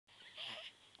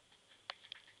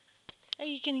Are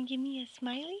you gonna give me a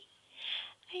smiley?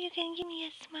 Are you gonna give me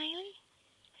a smiley?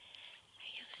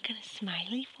 Are you gonna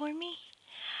smiley for me?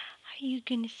 Are you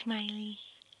gonna smiley?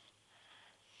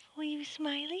 Will you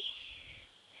smiley?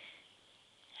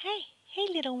 Hey,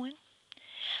 little one.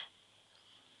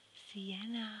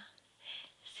 Sienna.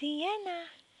 Sienna.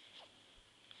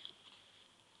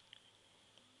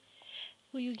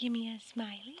 Will you give me a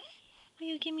smiley? Will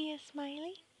you give me a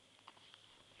smiley?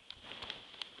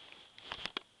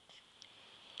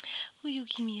 Will you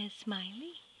give me a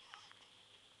smiley?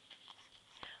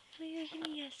 Will you give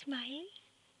me a smiley?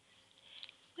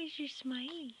 Where's your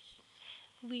smileys?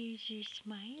 Where's your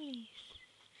smileys?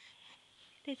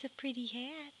 That's a pretty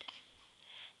hat.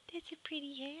 That's a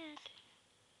pretty hat.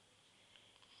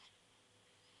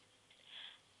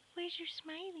 Where's your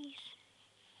smileys?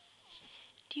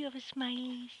 Do you have a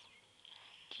smileys?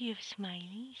 Do you have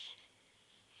smileys?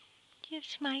 Do you have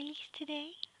smileys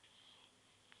today?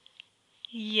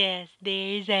 Yes,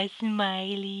 there's a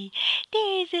smiley.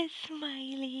 There's a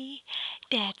smiley.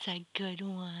 That's a good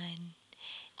one.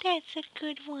 That's a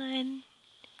good one.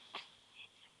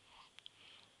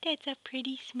 That's a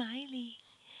pretty smiley.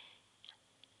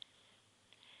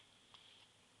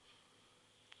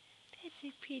 That's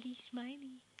a pretty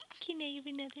smiley. Can I have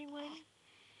another one?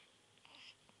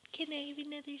 Can I have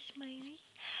another smiley?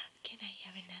 Can I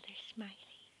have another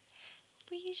smiley?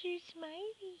 Where's your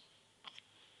smiley?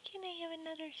 Can I have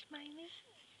another smiley?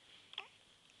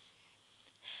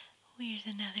 Where's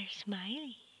another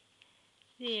smiley?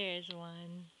 There's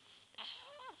one.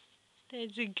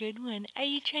 That's a good one. Are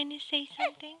you trying to say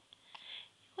something?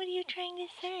 What are you trying to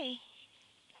say?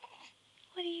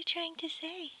 What are you trying to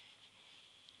say?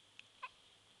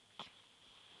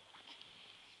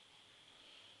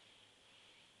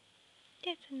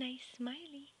 That's a nice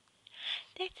smiley.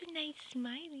 That's a nice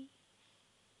smiley.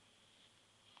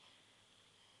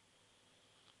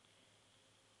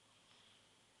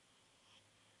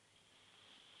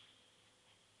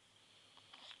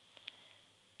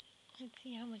 Let's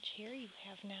see how much hair you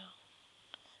have now.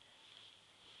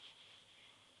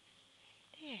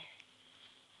 There.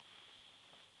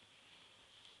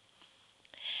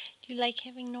 Do you like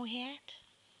having no hat?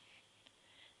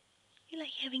 You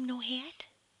like having no hat?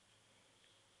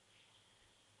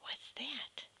 What's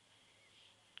that?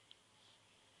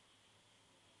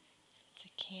 It's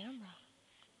a camera.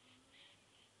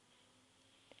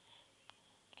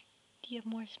 Do you have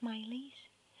more smileys?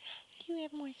 Do you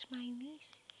have more smileys?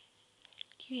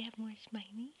 Do you have more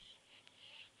smileys?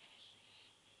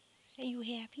 Are you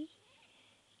happy?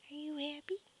 Are you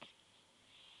happy?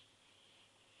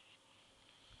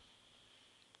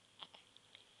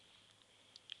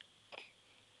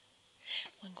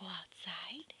 Wanna go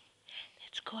outside?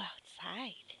 Let's go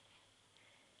outside.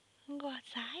 Wanna go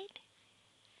outside?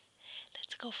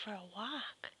 Let's go for a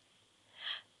walk.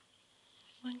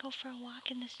 Wanna go for a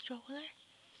walk in the stroller?